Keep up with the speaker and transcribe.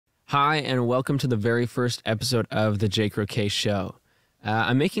Hi, and welcome to the very first episode of the Roque Show.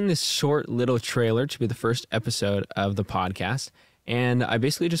 I'm making this short little trailer to be the first episode of the podcast, and I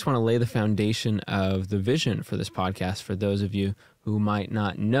basically just want to lay the foundation of the vision for this podcast. For those of you who might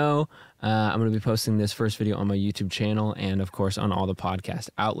not know, I'm going to be posting this first video on my YouTube channel and, of course, on all the podcast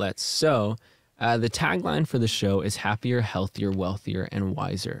outlets. So the tagline for the show is happier, healthier, wealthier, and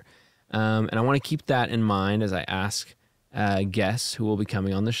wiser. And I want to keep that in mind as I ask guests who will be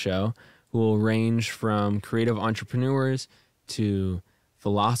coming on the show, who will range from creative entrepreneurs to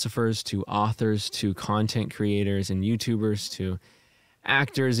philosophers to authors to content creators and YouTubers to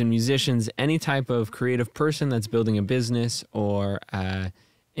actors and musicians, any type of creative person that's building a business or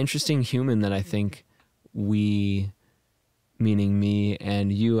interesting human that I think we, meaning me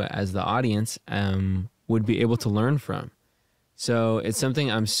and you as the audience, would be able to learn from. So it's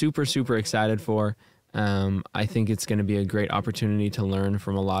something I'm super, super excited for. I think it's going to be a great opportunity to learn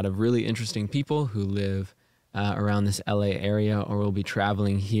from a lot of really interesting people who live around this LA area or will be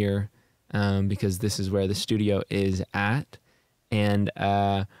traveling here because this is where the studio is at. And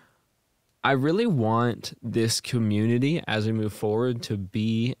I really want this community as we move forward to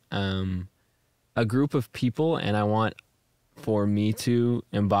be a group of people, and I want for me to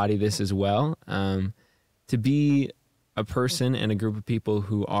embody this as well, to be a person and a group of people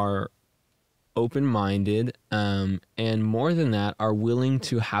who are open-minded, and more than that, are willing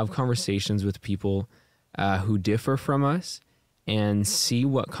to have conversations with people who differ from us and see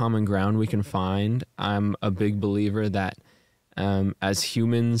what common ground we can find. I'm a big believer that as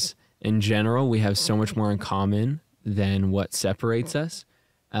humans in general, we have so much more in common than what separates us.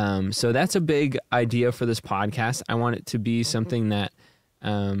 So that's a big idea for this podcast. I want it to be something that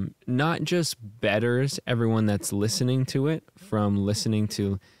not just betters everyone that's listening to it from listening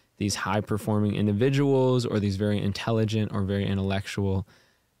to these high-performing individuals or these very intelligent or very intellectual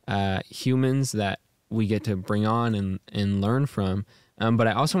humans that we get to bring on and learn from. But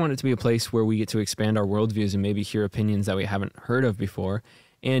I also want it to be a place where we get to expand our worldviews and maybe hear opinions that we haven't heard of before.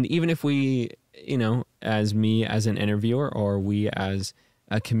 And even if we, as me as an interviewer or we as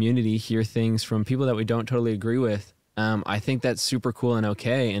a community hear things from people that we don't totally agree with, I think that's super cool and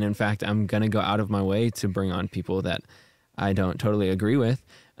okay. And in fact, I'm going to go out of my way to bring on people that I don't totally agree with.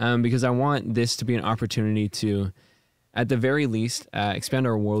 Because I want this to be an opportunity to, at the very least, expand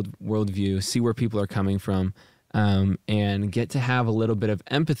our worldview, see where people are coming from, and get to have a little bit of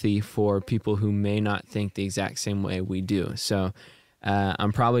empathy for people who may not think the exact same way we do. So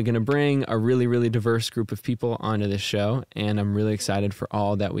I'm probably going to bring a really, really diverse group of people onto this show, and I'm really excited for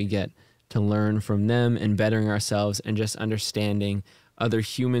all that we get to learn from them and bettering ourselves and just understanding other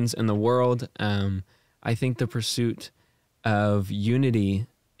humans in the world. I think the pursuit of unity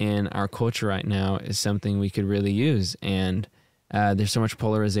in our culture right now is something we could really use. And there's so much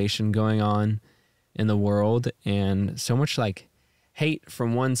polarization going on in the world and so much like hate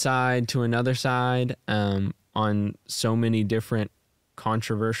from one side to another side on so many different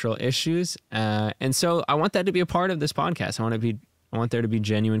controversial issues. And so I want that to be a part of this podcast. I want there to be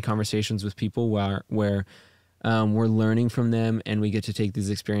genuine conversations with people where we're learning from them and we get to take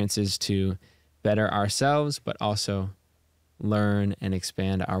these experiences to better ourselves, but also learn and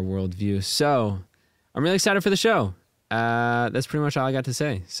expand our worldview. So I'm really excited for the show. That's pretty much all I got to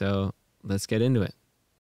say. So let's get into it.